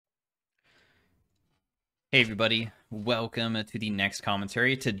Hey everybody, welcome to the next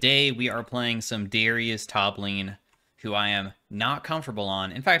commentary. Today we are playing some Darius top lane, who I am not comfortable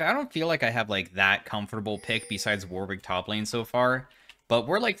on. In fact, I don't feel like I have like that comfortable pick besides Warwick top lane so far, but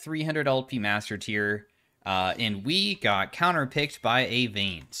we're like 300 LP master tier, and we got counter-picked by a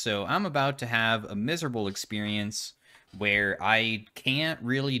Vayne. So I'm about to have a miserable experience where I can't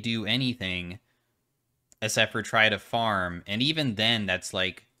really do anything except for try to farm, and even then that's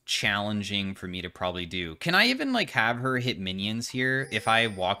like challenging for me to probably do. Can I even like have her hit minions here if I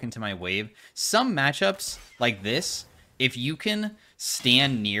walk into my wave? Some matchups like this, if you can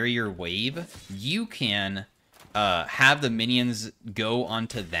stand near your wave, you can have the minions go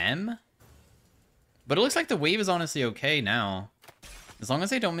onto them. But it looks like the wave is honestly okay now. As long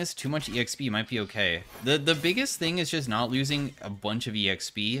as I don't miss too much EXP, it might be okay. The biggest thing is just not losing a bunch of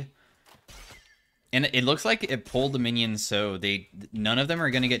EXP. And it looks like it pulled the minions, so none of them are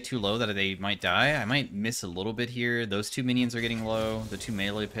going to get too low that they might die. I might miss a little bit here. Those two minions are getting low, the two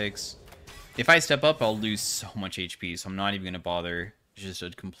melee picks. If I step up, I'll lose so much HP, so I'm not even going to bother. It's just a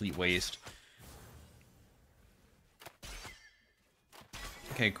complete waste.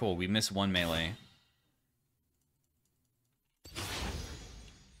 Okay, cool. We missed one melee.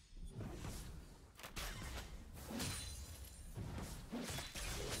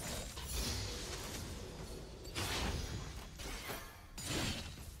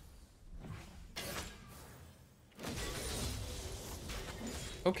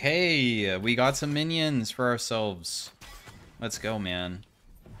 Okay, we got some minions for ourselves. Let's go, man.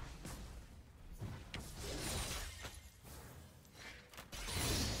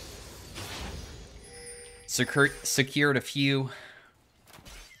 Secured a few.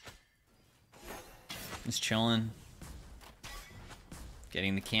 Just chilling.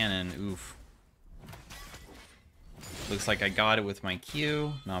 Getting the cannon. Oof. Looks like I got it with my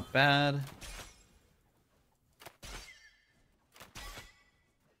Q. Not bad.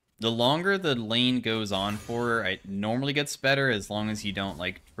 The longer the lane goes on for, it normally gets better as long as you don't,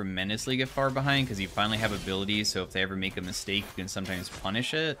 like, tremendously get far behind, because you finally have abilities, so if they ever make a mistake, you can sometimes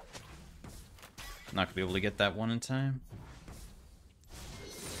punish it. I'm not going to be able to get that one in time.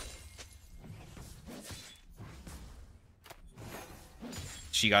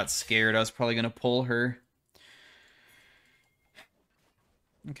 She got scared. I was probably going to pull her.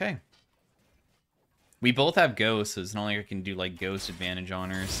 Okay. We both have ghosts, so it's not like I can do, like, ghost advantage on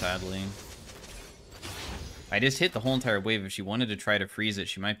her, sadly. I just hit the whole entire wave. If she wanted to try to freeze it,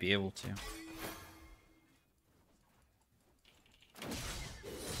 she might be able to.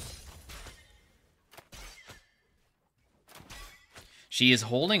 She is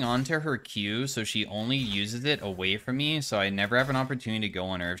holding on to her Q, so she only uses it away from me, so I never have an opportunity to go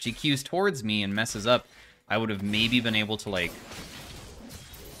on her. If she Qs towards me and messes up, I would have maybe been able to, like,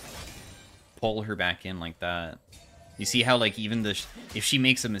 pull her back in like that. You see how, like, even if she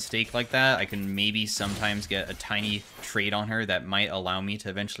makes a mistake like that, I can maybe sometimes get a tiny trade on her that might allow me to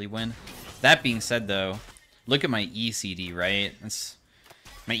eventually win. That being said, though, look at my ECD, right?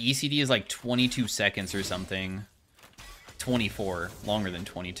 My ECD is like 22 seconds or something. 24, longer than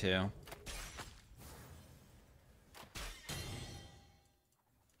 22.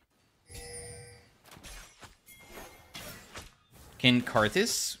 Can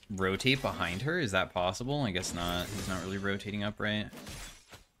Karthus rotate behind her? Is that possible? I guess not. He's not really rotating upright.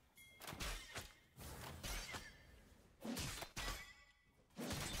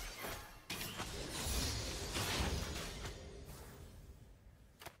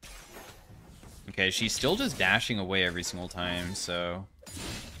 Okay, she's still just dashing away every single time, so...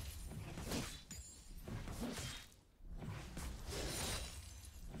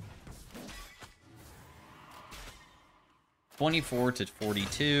 $24 to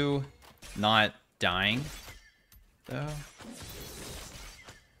 $42. Not dying, though.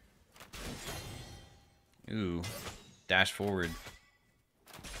 Ooh. Dash forward.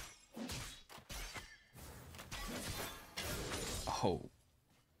 Oh.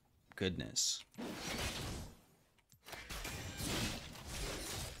 Goodness.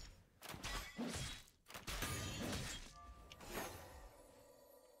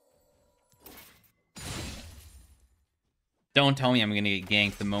 Don't tell me I'm gonna get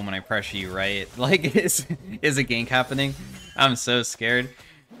ganked the moment I pressure you, right? Like, is a gank happening? I'm so scared.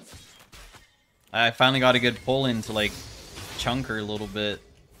 I finally got a good pull in to, like, chunk her a little bit.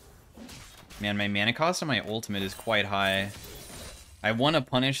 Man, my mana cost on my ultimate is quite high. I want to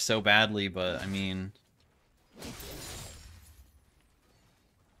punish so badly, but, I mean...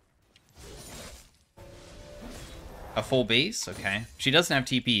 A full base? Okay. She doesn't have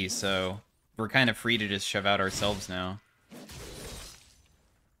TP, so we're kind of free to just shove out ourselves now.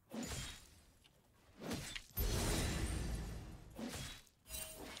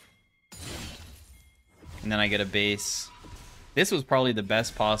 And then I get a base. This was probably the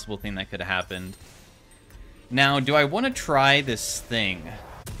best possible thing that could have happened. Now, do I want to try this thing?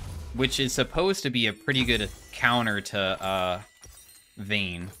 Which is supposed to be a pretty good counter to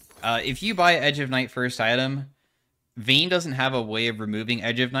Vayne. If you buy Edge of Night first item, Vayne doesn't have a way of removing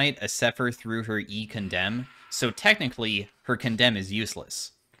Edge of Night except for through her E Condemn. So technically, her Condemn is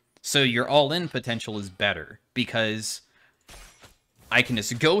useless. So your all-in potential is better, because I can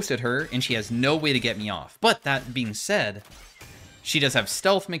just ghost at her, and she has no way to get me off. But that being said, she does have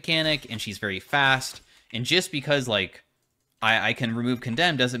stealth mechanic, and she's very fast, and just because, like, I can remove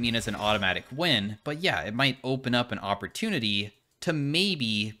Condemn doesn't mean it's an automatic win, but yeah, it might open up an opportunity to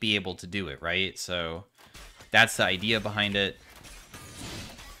maybe be able to do it, right? So that's the idea behind it.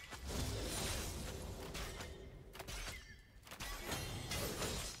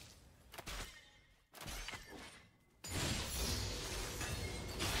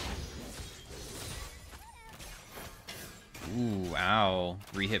 Ooh, ow.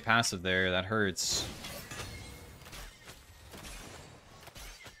 Re-hit passive there. That hurts.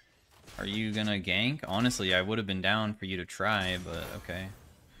 Are you gonna gank? Honestly, I would have been down for you to try, but okay.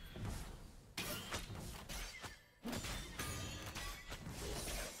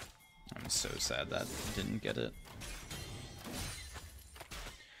 I'm so sad that didn't get it.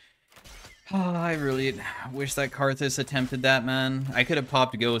 Oh, I really wish that Karthus attempted that, man. I could have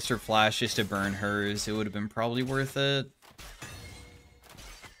popped Ghost or Flash just to burn hers. It would have been probably worth it.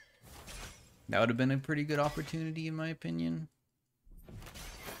 That would have been a pretty good opportunity, in my opinion.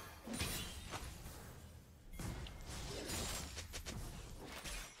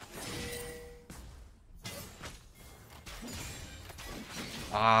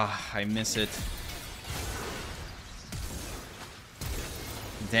 Ah, I miss it.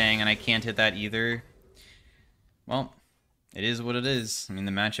 Dang, and I can't hit that either. Well, it is what it is. I mean,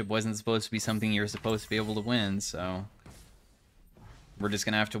 the matchup wasn't supposed to be something you're supposed to be able to win, so we're just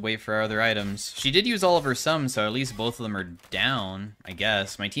gonna have to wait for our other items. She did use all of her sums, so at least both of them are down, I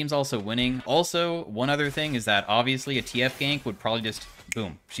guess. My team's also winning. Also, one other thing is that obviously a TF gank would probably just,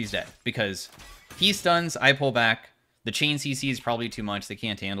 boom, she's dead. Because he stuns, I pull back. The chain CC is probably too much, they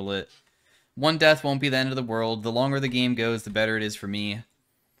can't handle it. One death won't be the end of the world. The longer the game goes, the better it is for me.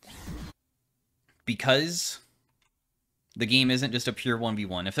 Because the game isn't just a pure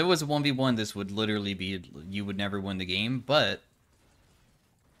 1v1. If it was a 1v1, this would literally be, you would never win the game, but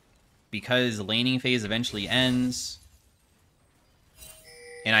because the laning phase eventually ends,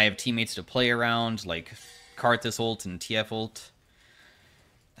 and I have teammates to play around, like Karthus ult and TF ult,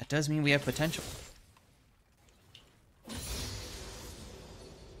 that does mean we have potential.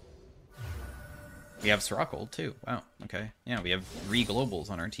 We have Sirach ult too. Wow, okay. Yeah, we have 3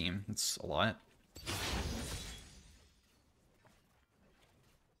 globals on our team. That's a lot.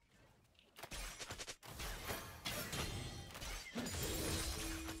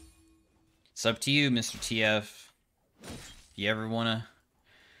 It's up to you, Mr. TF. If you ever want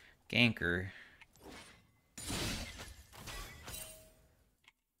to gank her.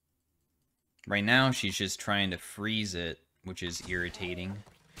 Right now, she's just trying to freeze it, which is irritating.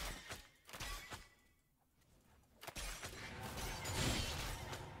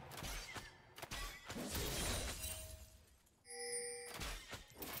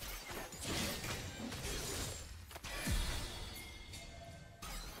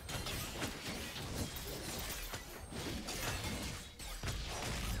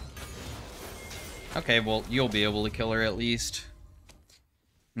 Okay, well, you'll be able to kill her at least.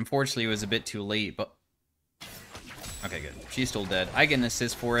 Unfortunately, it was a bit too late, but... Okay, good. She's still dead. I get an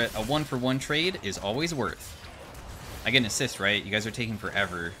assist for it. A 1-for-1 trade is always worth. I get an assist, right? You guys are taking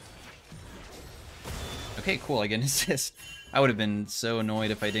forever. Okay, cool. I get an assist. I would have been so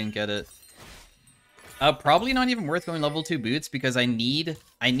annoyed if I didn't get it. Probably not even worth going level 2 boots, because I need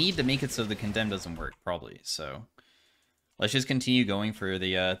to make it so the condemn doesn't work, probably, so... Let's just continue going for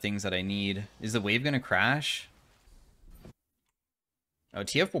the things that I need. Is the wave going to crash? Oh,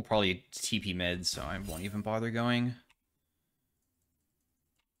 TF will probably TP mid, so I won't even bother going.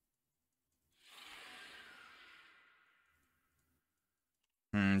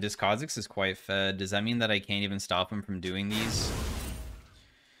 This Kha'Zix is quite fed. Does that mean that I can't even stop him from doing these?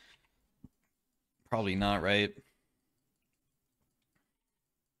 Probably not, right?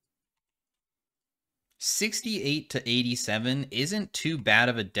 68 to 87 isn't too bad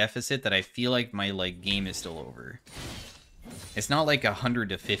of a deficit that I feel like my game is still over. It's not like 100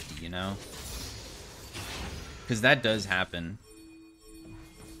 to 50, you know? Because that does happen.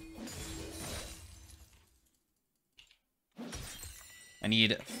 I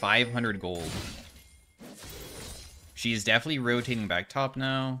need 500 gold. She's definitely rotating back top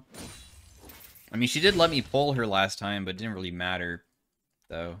now. I mean, she did let me pull her last time, but it didn't really matter,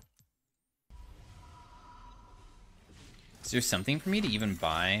 though. Is there something for me to even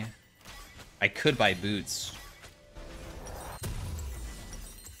buy? I could buy boots.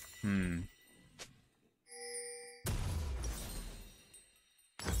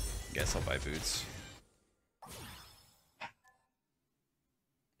 Guess I'll buy boots.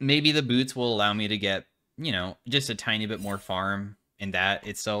 Maybe the boots will allow me to get, you know, just a tiny bit more farm, and that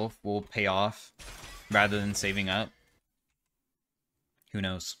itself will pay off rather than saving up. Who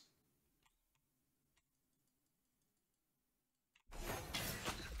knows?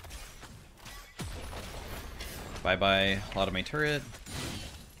 Bye-bye, a lot of my turret.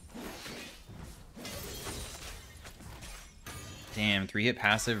 Damn, 3-hit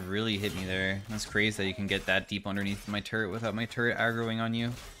passive really hit me there. That's crazy that you can get that deep underneath my turret without my turret aggroing on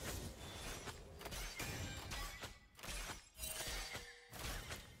you.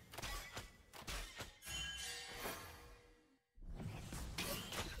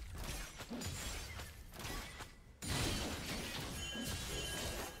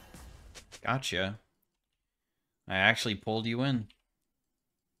 Gotcha. I actually pulled you in.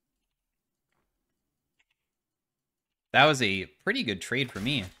 That was a pretty good trade for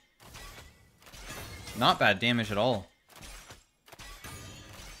me. Not bad damage at all.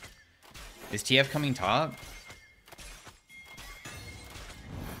 Is TF coming top?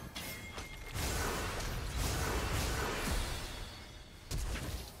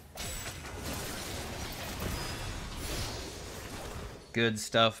 Good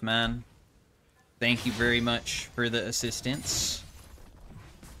stuff, man. Thank you very much for the assistance.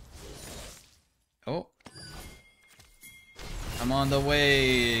 Oh. I'm on the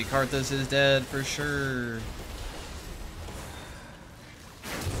way. Karthus is dead for sure.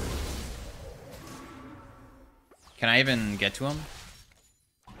 Can I even get to him?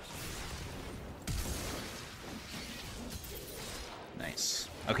 Nice.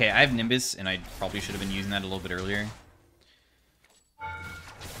 Okay, I have Nimbus, and I probably should have been using that a little bit earlier.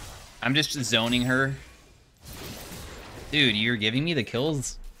 I'm just zoning her. Dude, you're giving me the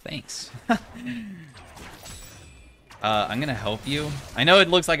kills? Thanks. I'm gonna help you. I know it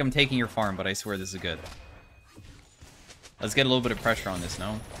looks like I'm taking your farm, but I swear this is good. Let's get a little bit of pressure on this,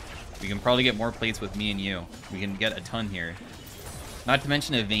 no? We can probably get more plates with me and you. We can get a ton here. Not to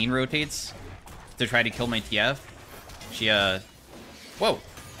mention if Vayne rotates to try to kill my TF. She, Whoa!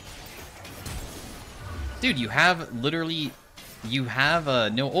 Dude, you have literally... You have,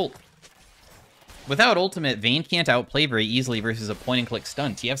 no ult. Without ultimate, Vayne can't outplay very easily versus a point-and-click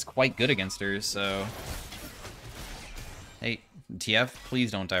stun. TF's quite good against her, so... Hey, TF,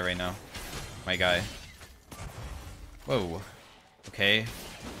 please don't die right now. My guy. Whoa. Okay.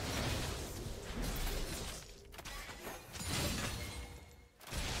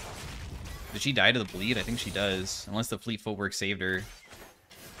 Did she die to the bleed? I think she does. Unless the fleet footwork saved her.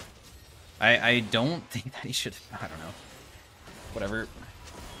 I don't think that he should... I don't know. Whatever.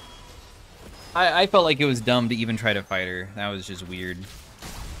 I felt like it was dumb to even try to fight her. That was just weird.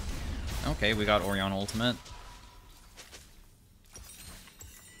 Okay, we got Orion ultimate.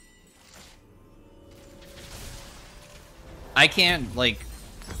 I can't, like...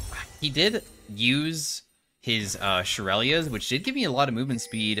 He did use his Shirelias, which did give me a lot of movement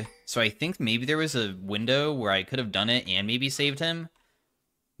speed. So I think maybe there was a window where I could have done it and maybe saved him.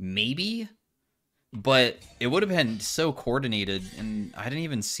 Maybe? But it would have been so coordinated, and I didn't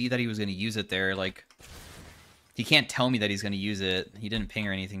even see that he was going to use it there. Like, he can't tell me that he's going to use it. He didn't ping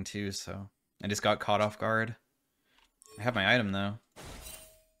or anything, too, so I just got caught off guard. I have my item, though.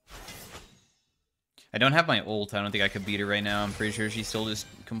 I don't have my ult. I don't think I could beat her right now. I'm pretty sure she still just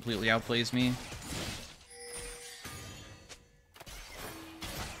completely outplays me.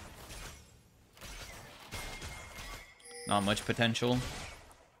 Not much potential.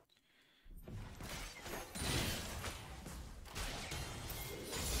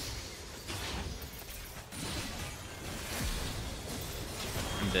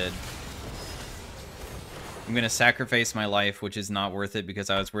 Dead. I'm gonna sacrifice my life, which is not worth it because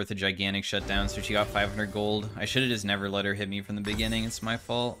I was worth a gigantic shutdown, so she got 500 gold. I should have just never let her hit me from the beginning. It's my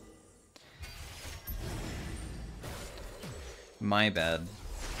fault. My bad.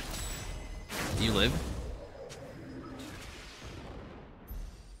 Do you live?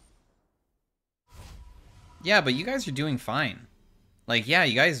 Yeah, but you guys are doing fine. Like, yeah,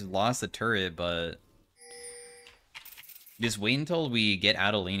 you guys lost the turret, but... Just wait until we get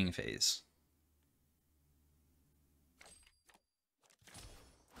out of laning phase.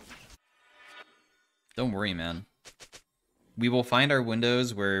 Don't worry, man. We will find our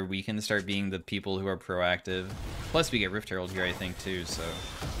windows where we can start being the people who are proactive. Plus, we get Rift Herald here, I think, too, so...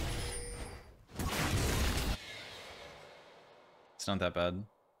 It's not that bad.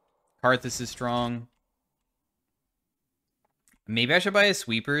 Karthus is strong. Maybe I should buy a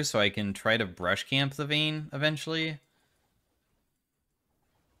sweeper so I can try to brush camp the Vayne eventually.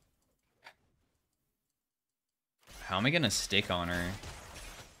 How am I gonna stick on her?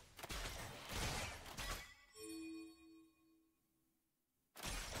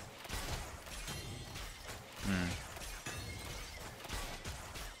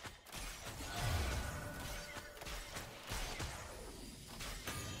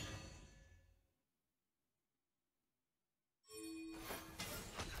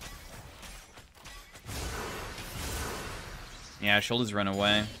 Yeah, shoulders run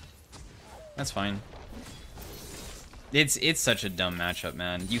away. That's fine. It's such a dumb matchup,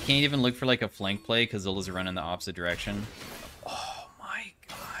 man. You can't even look for like a flank play because Zill's run in the opposite direction. Oh my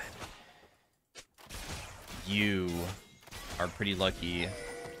god. You are pretty lucky.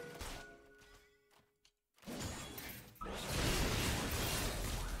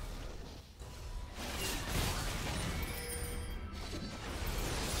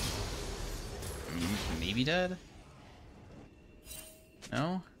 Maybe dead?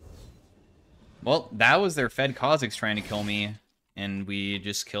 No? Well, that was their Fed Kha'Zix trying to kill me, and we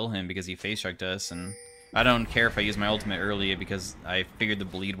just kill him because he face-checked us, and I don't care if I use my ultimate early because I figured the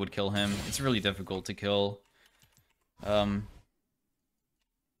bleed would kill him. It's really difficult to kill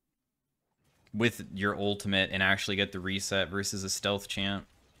with your ultimate and actually get the reset versus a stealth champ.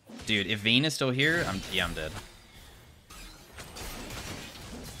 Dude, if Vayne is still here, I'm dead.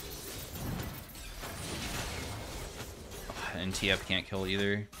 And TF can't kill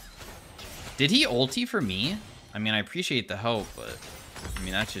either. Did he ulti for me? I mean, I appreciate the help, but I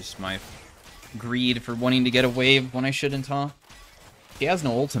mean, that's just my greed for wanting to get a wave when I shouldn't, huh? He has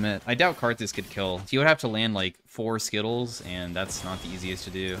no ultimate. I doubt Karthus could kill. He would have to land like 4 Skittles, and that's not the easiest to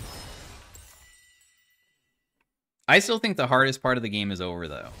do. I still think the hardest part of the game is over,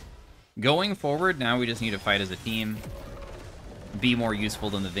 though. Going forward, now we just need to fight as a team. Be more useful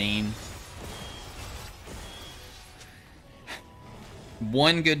than the Vayne.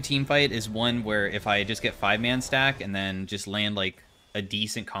 One good team fight is one where if I just get 5-man stack and then just land like a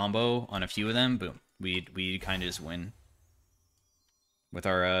decent combo on a few of them, boom, we kind of just win with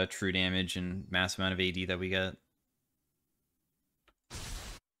our true damage and massive amount of AD that we get.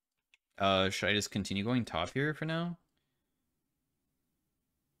 Should I just continue going top here for now?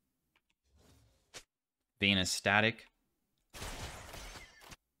 Vayne is static.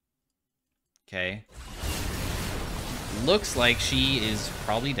 Okay. Looks like she is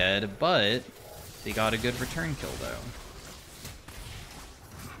probably dead, but they got a good return kill, though.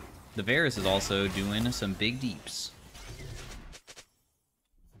 The Varus is also doing some big deeps.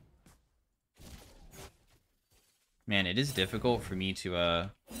 Man, it is difficult for me to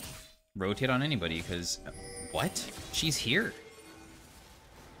rotate on anybody, because... What? She's here.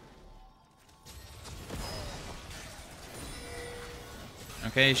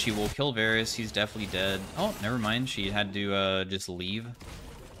 Okay, she will kill Varus. He's definitely dead. Oh, never mind. She had to just leave.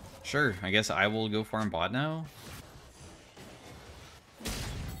 Sure, I guess I will go farm bot now.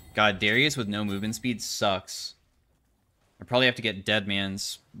 God, Darius with no movement speed sucks. I probably have to get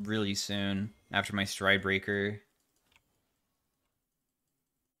Deadman's really soon after my Stride Breaker.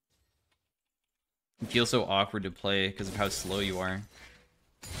 It feels so awkward to play because of how slow you are.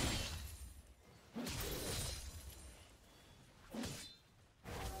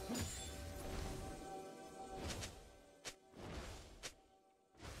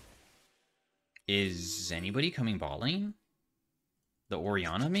 Is anybody coming bot lane? The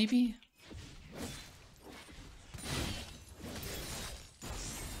Orianna, maybe?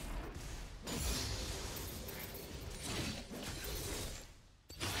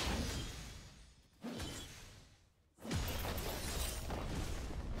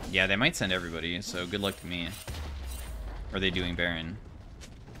 Yeah, they might send everybody, so good luck to me. Or are they doing Baron?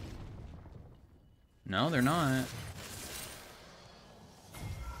 No, they're not.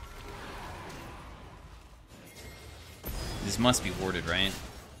 This must be warded, right?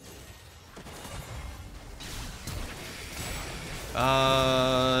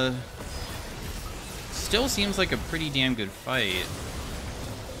 Still seems like a pretty damn good fight.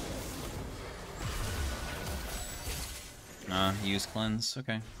 Use cleanse,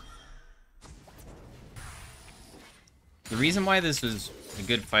 okay. The reason why this was a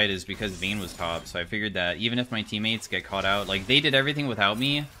good fight is because Vayne was top, so I figured that even if my teammates get caught out, like, they did everything without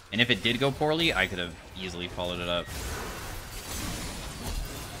me, and if it did go poorly, I could have easily followed it up.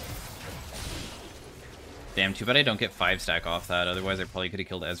 Damn, too bad I don't get 5-stack off that, otherwise I probably could have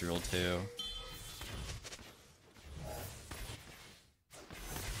killed Ezreal too.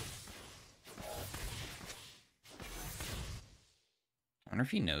 wonder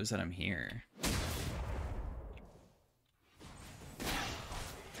if he knows that I'm here.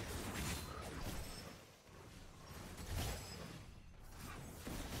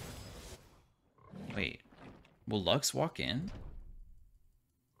 Wait, will Lux walk in?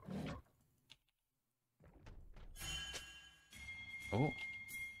 Oh.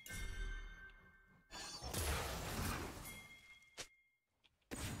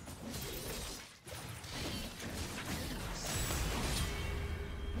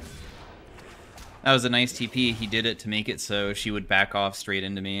 That was a nice TP. He did it to make it so she would back off straight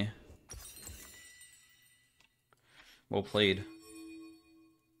into me. Well played.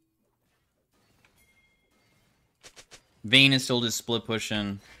 Vayne is still just split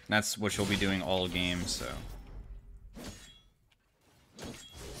pushing. That's what she'll be doing all game, so.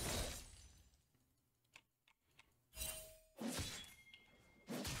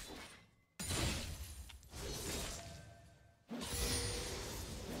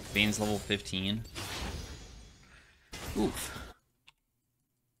 Vayne's level 15. Oof.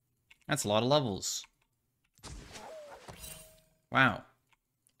 That's a lot of levels. Wow.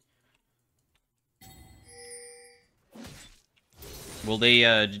 Will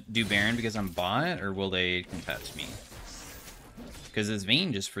they do Baron because I'm bot, or will they contest me? Because this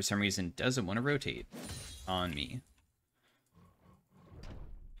Vayne just for some reason doesn't want to rotate on me.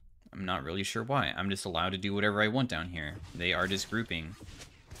 I'm not really sure why. I'm just allowed to do whatever I want down here. They are just grouping.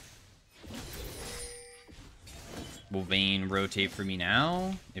 Will Vayne rotate for me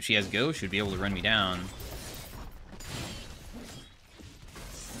now? If she has Go, she would be able to run me down.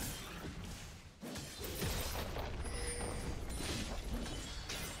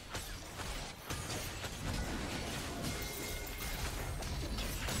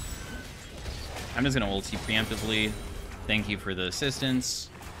 I'm just gonna ulti preemptively. Thank you for the assistance.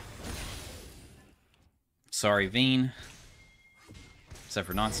 Sorry, Vayne. Except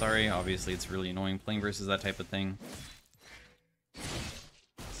for not sorry. Obviously, it's really annoying playing versus that type of thing.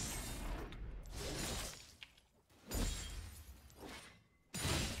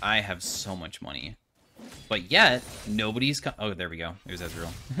 I have so much money. But yet, nobody's... Oh, there we go. There's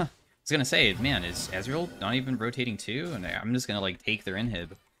Ezreal. I was gonna say, man, is Ezreal not even rotating too? And I'm just gonna, like, take their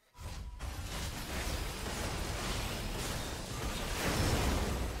inhib.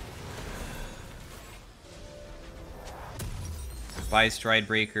 Buy Stride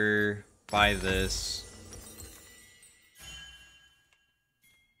Breaker, buy this.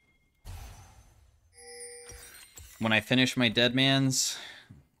 When I finish my Deadmans,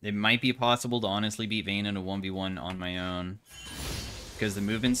 it might be possible to honestly beat Vayne in a 1v1 on my own. Because the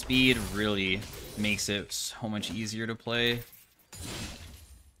movement speed really makes it so much easier to play.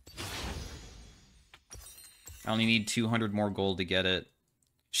 I only need 200 more gold to get it.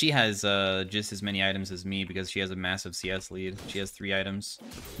 She has just as many items as me because she has a massive CS lead. She has 3 items.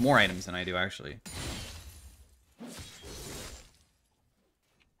 More items than I do, actually.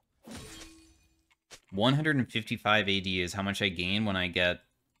 $155 AD is how much I gain when I get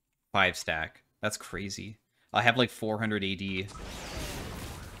 5 stack. That's crazy. I have like 400 AD.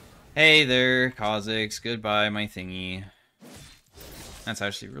 Hey there, Kha'Zix. Goodbye, my thingy. That's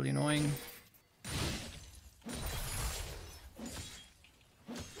actually really annoying.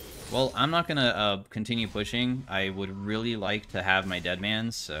 Well, I'm not gonna continue pushing. I would really like to have my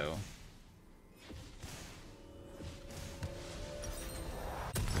Deadmans, so...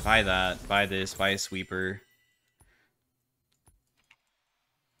 Buy that, buy this, buy a sweeper.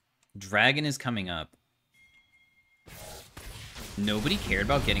 Dragon is coming up. Nobody cared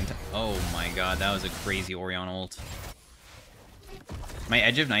about getting to... Oh my god, that was a crazy Orion ult. My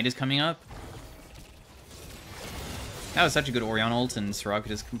Edge of Night is coming up. That was such a good Orion ult, and Soraka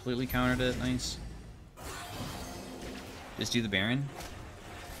just completely countered it. Nice. Just do the Baron.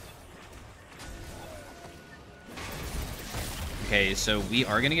 Okay, so we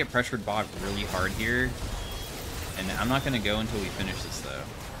are going to get pressured bot really hard here. And I'm not going to go until we finish this, though.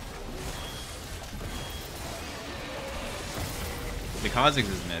 The Kha'Zix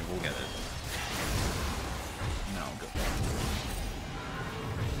is mid. We'll get it. No, go.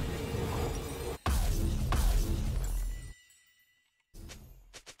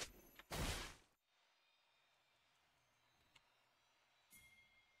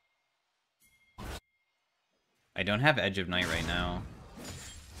 I don't have Edge of Night right now.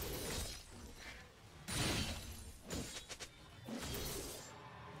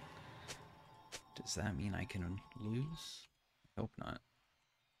 Does that mean I can lose? I hope not.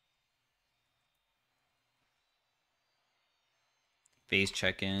 Face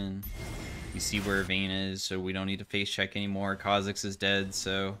check in. You see where Vayne is, so we don't need to face check anymore. Kha'Zix is dead,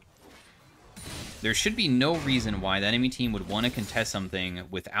 so... There should be no reason why the enemy team would want to contest something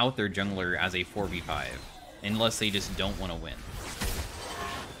without their jungler as a 4v5, unless they just don't want to win.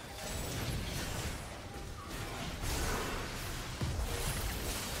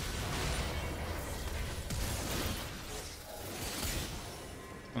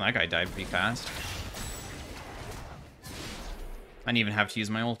 Well, that guy died pretty fast. I didn't even have to use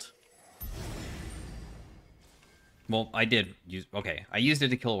my ult. Well, I did use... Okay, I used it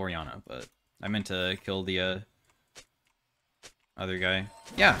to kill Orianna, but I meant to kill the other guy.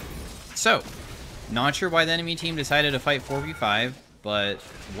 Yeah, so, not sure why the enemy team decided to fight 4v5, but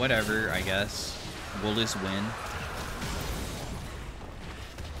whatever, I guess. We'll just win.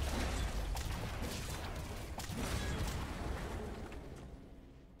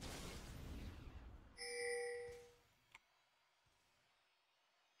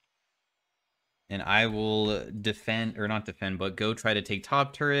 And I will defend, or not defend, but go try to take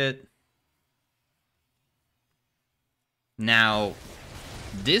top turret. Now,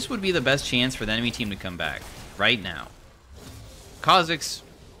 this would be the best chance for the enemy team to come back, right now. Kha'Zix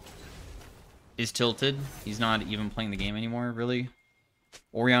is tilted. He's not even playing the game anymore, really.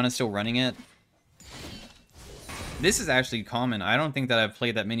 Orianna's still running it. This is actually common. I don't think that I've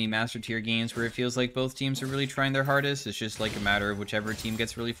played that many Master Tier games where it feels like both teams are really trying their hardest. It's just like a matter of whichever team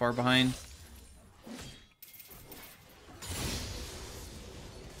gets really far behind.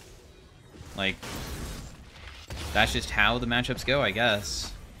 Like, that's just how the matchups go, I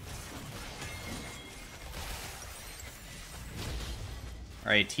guess.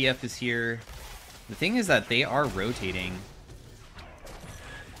 Alright, TF is here. The thing is that they are rotating.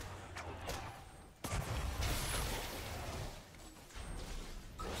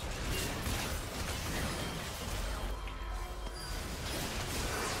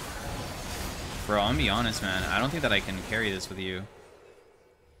 Bro, I'm gonna be honest, man. I don't think that I can carry this with you.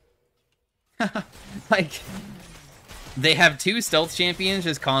 Like, they have two stealth champions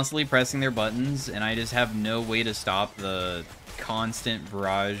just constantly pressing their buttons, and I just have no way to stop the constant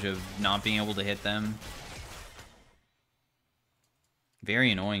barrage of not being able to hit them.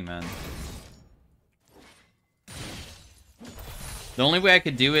 Very annoying, man. The only way I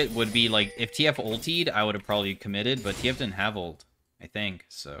could do it would be, like, if TF ultied, I would have probably committed, but TF didn't have ult, I think,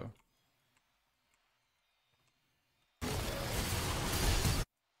 so...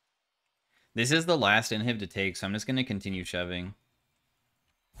 This is the last inhib to take, so I'm just going to continue shoving.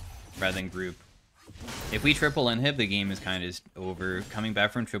 Rather than group. If we triple inhib, the game is kind of just over. Coming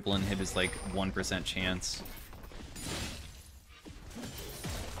back from triple inhib is like 1% chance.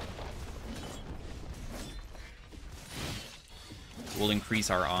 We'll increase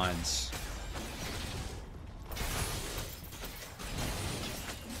our odds.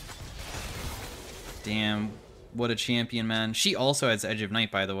 Damn, what a champion, man. She also has Edge of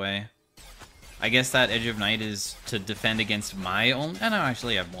Night, by the way. I guess that Edge of Night is to defend against my own... I know,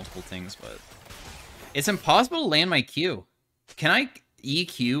 actually I have multiple things, but... It's impossible to land my Q. Can I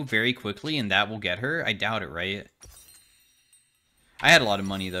EQ very quickly and that will get her? I doubt it, right? I had a lot of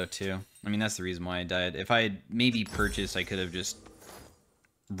money, though, too. I mean, that's the reason why I died. If I had maybe purchased, I could have just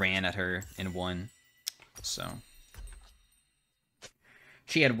ran at her and won. So...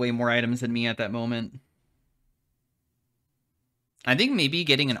 She had way more items than me at that moment. I think maybe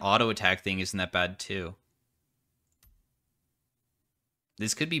getting an auto attack thing isn't that bad too.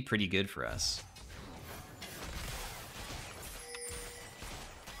 This could be pretty good for us.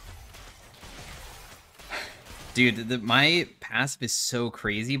 Dude, my passive is so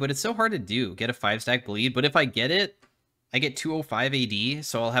crazy, but it's so hard to do. Get a 5-stack bleed, but if I get it, I get 205 AD,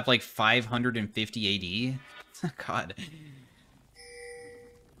 so I'll have like 550 AD. God.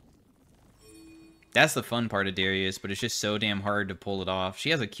 That's the fun part of Darius, but it's just so damn hard to pull it off. She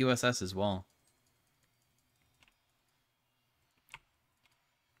has a QSS as well.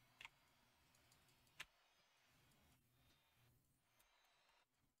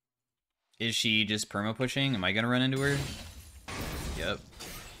 Is she just perma pushing? Am I gonna run into her? Yep.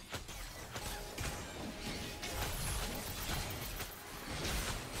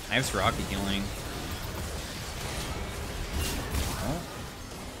 I have Soraka healing. Oh.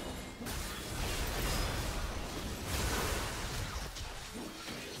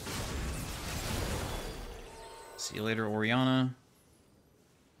 See you later, Orianna.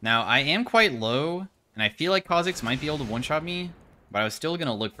 Now, I am quite low, and I feel like Kha'Zix might be able to one-shot me, but I was still going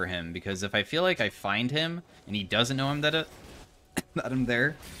to look for him, because if I feel like I find him, and he doesn't know that I'm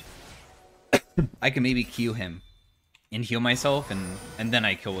there, I can maybe Q him, and heal myself, and then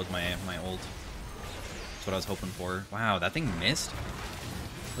I kill with my ult. That's what I was hoping for. Wow, that thing missed?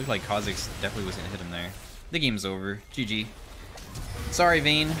 Looked like Kha'Zix definitely was going to hit him there. The game's over. GG. Sorry,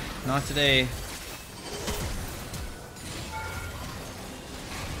 Vayne. Not today.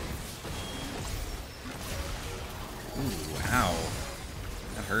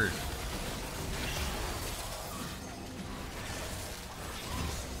 hurt.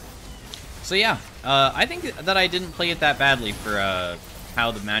 So yeah, I think that I didn't play it that badly for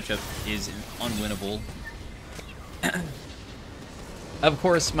how the matchup is unwinnable. Of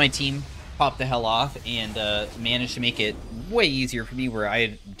course, my team popped the hell off and managed to make it way easier for me where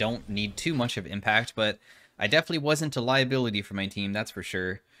I don't need too much of impact, but I definitely wasn't a liability for my team, that's for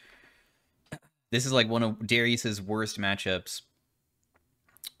sure. This is like one of Darius's worst matchups.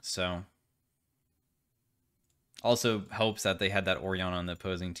 So also helps that they had that Orion on the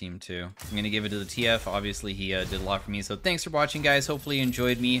opposing team too. I'm going to give it to the TF. Obviously, he did a lot for me. So thanks for watching, guys. Hopefully you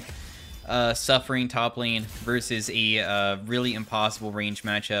enjoyed me suffering top lane versus a really impossible range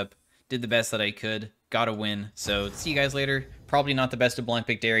matchup. Did the best that I could. Got a win. So see you guys later. Probably not the best of blind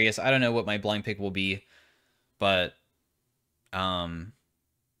pick Darius. I don't know what my blind pick will be. But, yeah,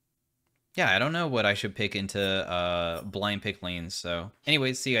 I don't know what I should pick into blind pick lanes. So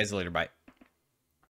anyways, see you guys later. Bye.